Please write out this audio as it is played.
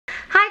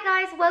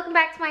Hi guys, welcome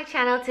back to my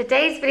channel.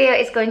 Today's video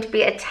is going to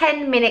be a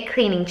 10-minute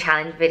cleaning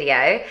challenge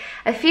video.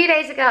 A few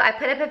days ago I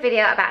put up a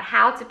video about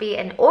how to be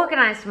an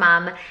organized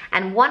mum,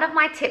 and one of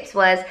my tips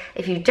was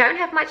if you don't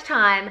have much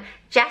time,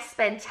 just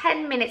spend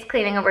 10 minutes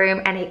cleaning a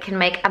room and it can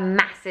make a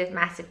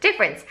massive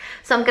difference.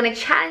 So I'm going to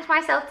challenge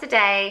myself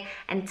today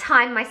and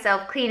time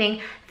myself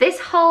cleaning this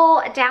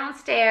whole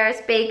downstairs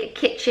big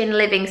kitchen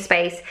living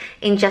space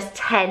in just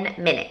 10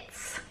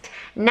 minutes.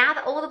 Now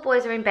that all the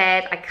boys are in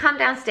bed, I come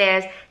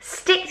downstairs,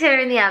 stick dinner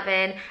in the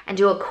oven, and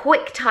do a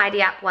quick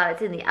tidy up while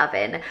it's in the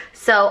oven.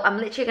 So I'm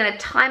literally gonna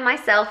time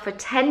myself for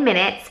 10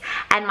 minutes,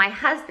 and my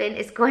husband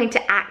is going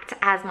to act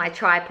as my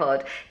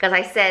tripod, because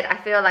I said I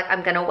feel like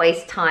I'm gonna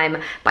waste time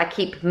by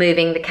keep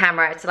moving the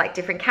camera to like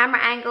different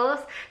camera angles.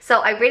 So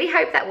I really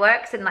hope that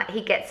works and like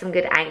he gets some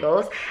good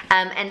angles.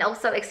 And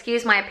also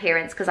excuse my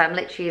appearance, because I'm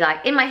literally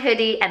like in my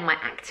hoodie and my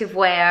active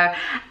wear.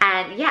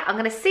 And yeah, I'm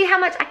gonna see how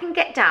much I can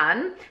get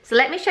done. So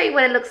let me show you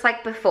what it looks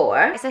like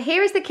before. So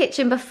here is the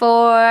kitchen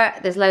before.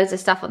 There's loads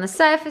of stuff on the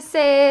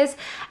surfaces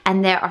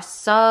and there are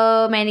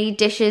so many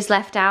dishes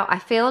left out. I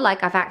feel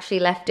like I've actually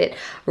left it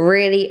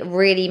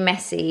really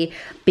messy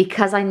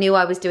because I knew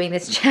I was doing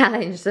this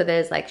challenge. So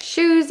there's like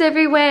shoes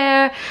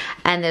everywhere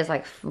and there's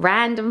like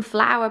random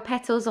flower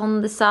petals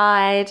on the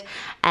side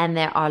and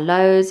there are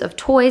loads of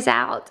toys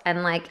out,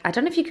 and like I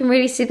don't know if you can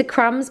really see the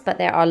crumbs, but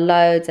there are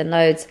loads and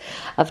loads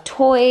of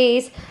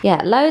toys.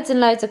 Yeah, loads and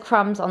loads of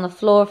crumbs on the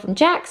floor from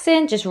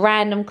Jackson, just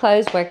random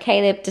clothes where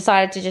Caleb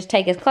decided to just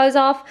take his clothes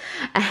off,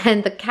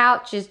 and the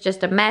couch is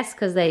just a mess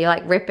because they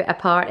like rip it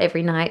apart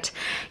every night.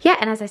 Yeah,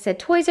 and as I said,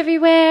 toys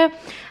everywhere,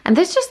 and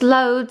there's just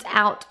loads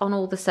out on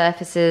all the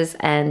surfaces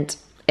and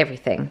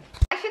everything.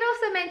 I should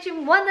also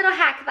mention one little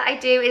hack that I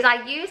do is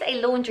I use a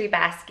laundry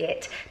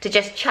basket to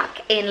just chuck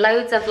in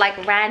loads of like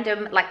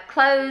random like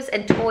clothes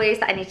and toys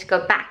that I need to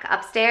go back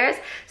upstairs.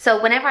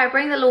 So whenever I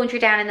bring the laundry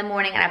down in the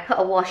morning and I put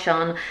a wash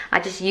on, I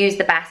just use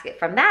the basket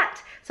from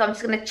that. So I'm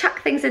just gonna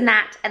chuck things in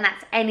that, and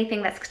that's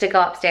anything that's to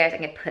go upstairs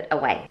and get put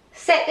away.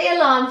 Set the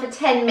alarm for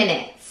 10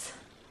 minutes.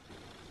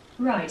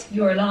 Right,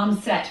 your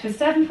alarm's set for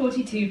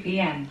 7:42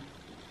 p.m.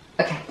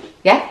 Okay,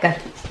 yeah, go.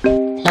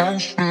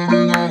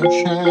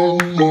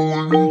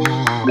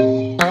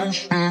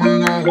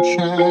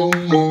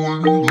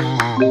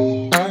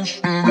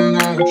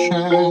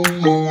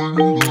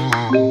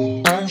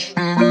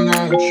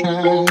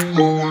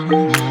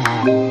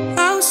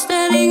 I was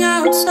standing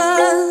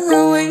outside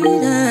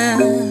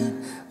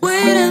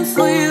waiting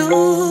for you.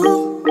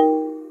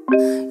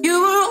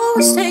 You were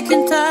always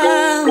taking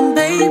time,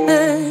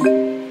 baby,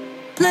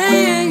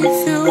 playing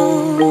it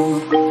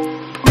through.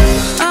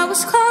 I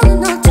was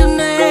calling out your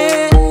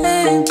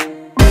name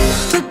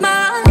with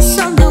my eyes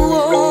on the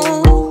wall.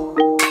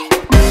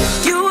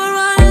 You were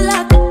running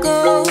like a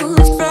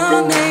ghost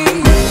from me.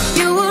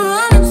 You were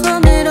running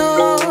from it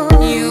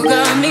all. You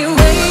got me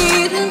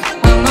waiting,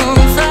 I'm on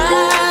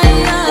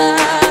fire.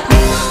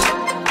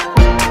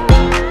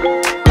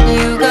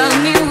 You got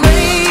me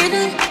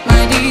waiting,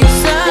 my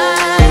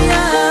desire.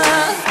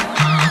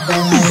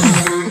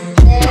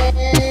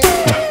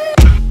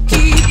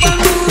 Keep on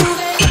moving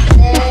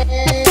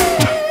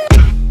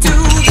to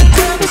the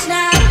purpose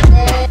now,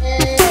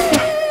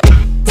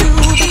 to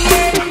the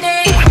ending of the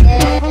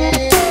ocean.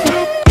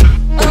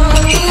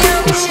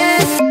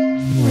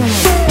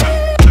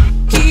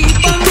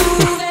 Keep on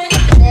moving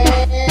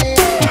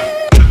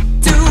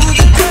to the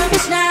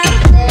purpose now,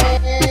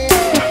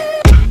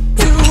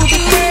 to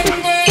the ending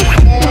of the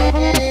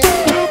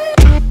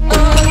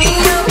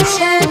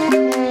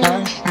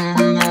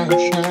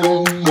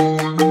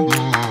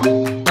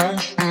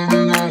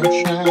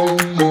ocean.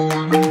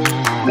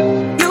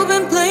 You've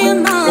been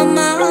playing my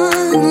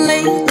mind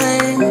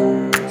lately,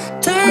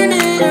 turn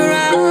it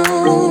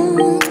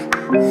around.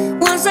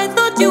 Once I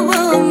thought you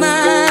were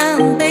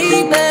mine,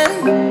 baby,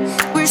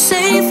 we're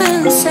safe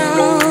and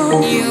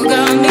sound. You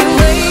got me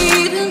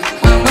waiting,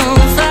 I'm on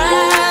fire.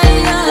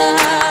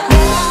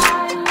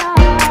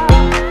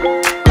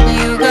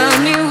 You got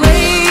me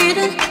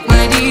waiting,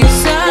 my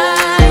desire.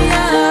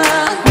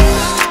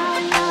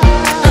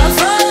 I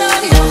follow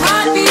your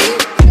heartbeat.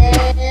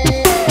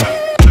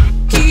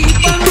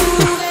 Keep on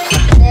moving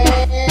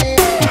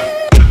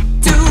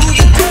to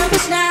the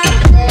purpose now,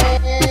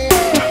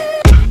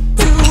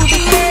 to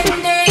the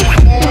ending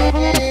of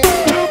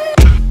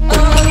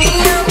the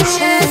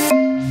ocean.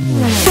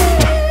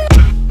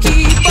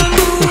 Keep on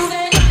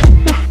moving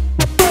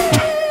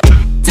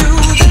to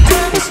the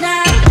purpose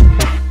now,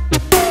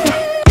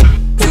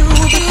 to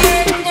the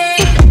ending.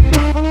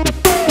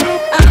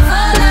 I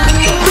follow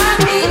your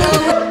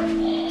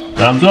heartbeat.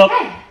 Thumbs up.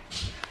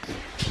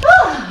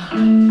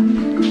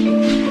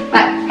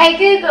 Right, hey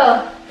Google,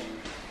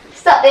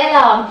 stop the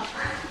alarm.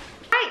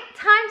 Right,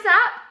 time's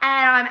up,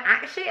 and I'm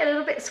actually a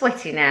little bit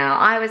sweaty now.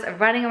 I was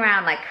running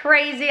around like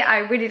crazy. I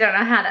really don't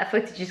know how that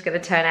footage is gonna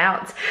turn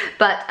out,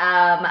 but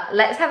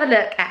let's have a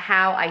look at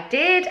how I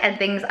did and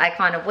things I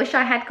kind of wish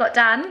I had got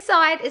done.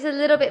 Side is a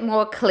little bit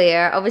more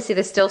clear. Obviously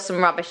there's still some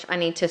rubbish I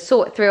need to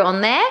sort through on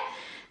there.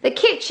 The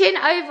kitchen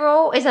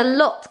overall is a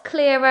lot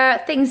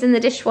clearer, things in the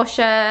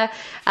dishwasher,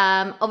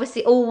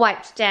 obviously all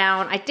wiped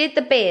down. I did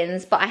the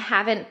bins, but I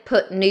haven't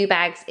put new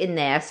bags in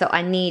there, so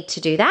I need to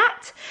do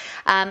that.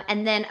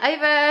 And then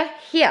over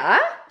here,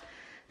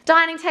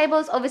 dining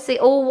tables obviously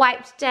all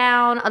wiped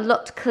down, a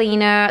lot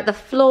cleaner. The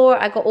floor,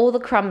 I got all the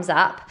crumbs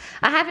up.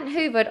 I haven't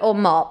hoovered or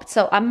mopped,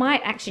 so I might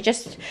actually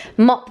just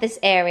mop this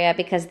area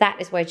because that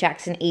is where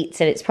Jackson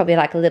eats and it's probably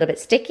like a little bit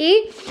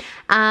sticky.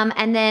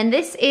 And then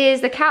this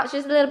is, the couch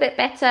is a little bit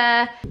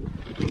better.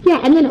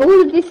 Yeah, and then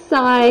all of this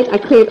side, I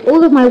cleared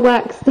all of my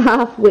work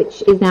stuff,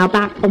 which is now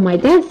back on my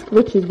desk,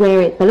 which is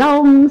where it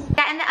belongs.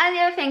 Yeah, and the only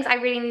other things I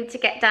really need to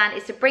get done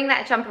is to bring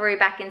that jumperoo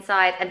back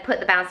inside and put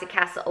the bouncy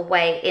castle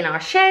away in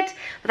our shed.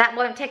 But that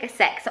won't take a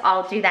sec, so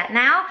I'll do that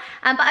now.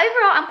 But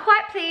overall, I'm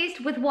quite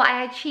pleased with what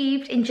I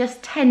achieved in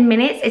just 10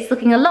 minutes. It's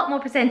looking a lot more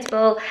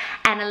presentable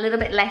and a little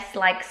bit less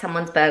like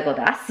someone's burgled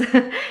us.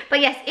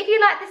 But yes, if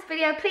you like this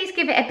video, please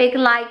give it a big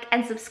like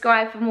and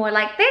subscribe for more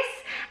like this.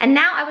 And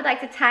now I would like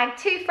to tag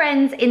 2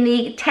 friends in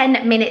the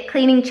 10-minute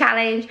cleaning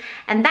challenge,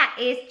 and that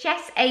is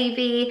Jess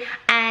Avey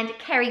and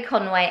Kerry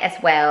Conway as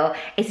well.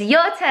 It's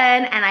your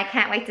turn and I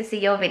can't wait to see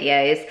your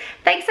videos.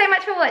 Thanks so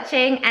much for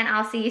watching and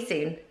I'll see you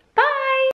soon.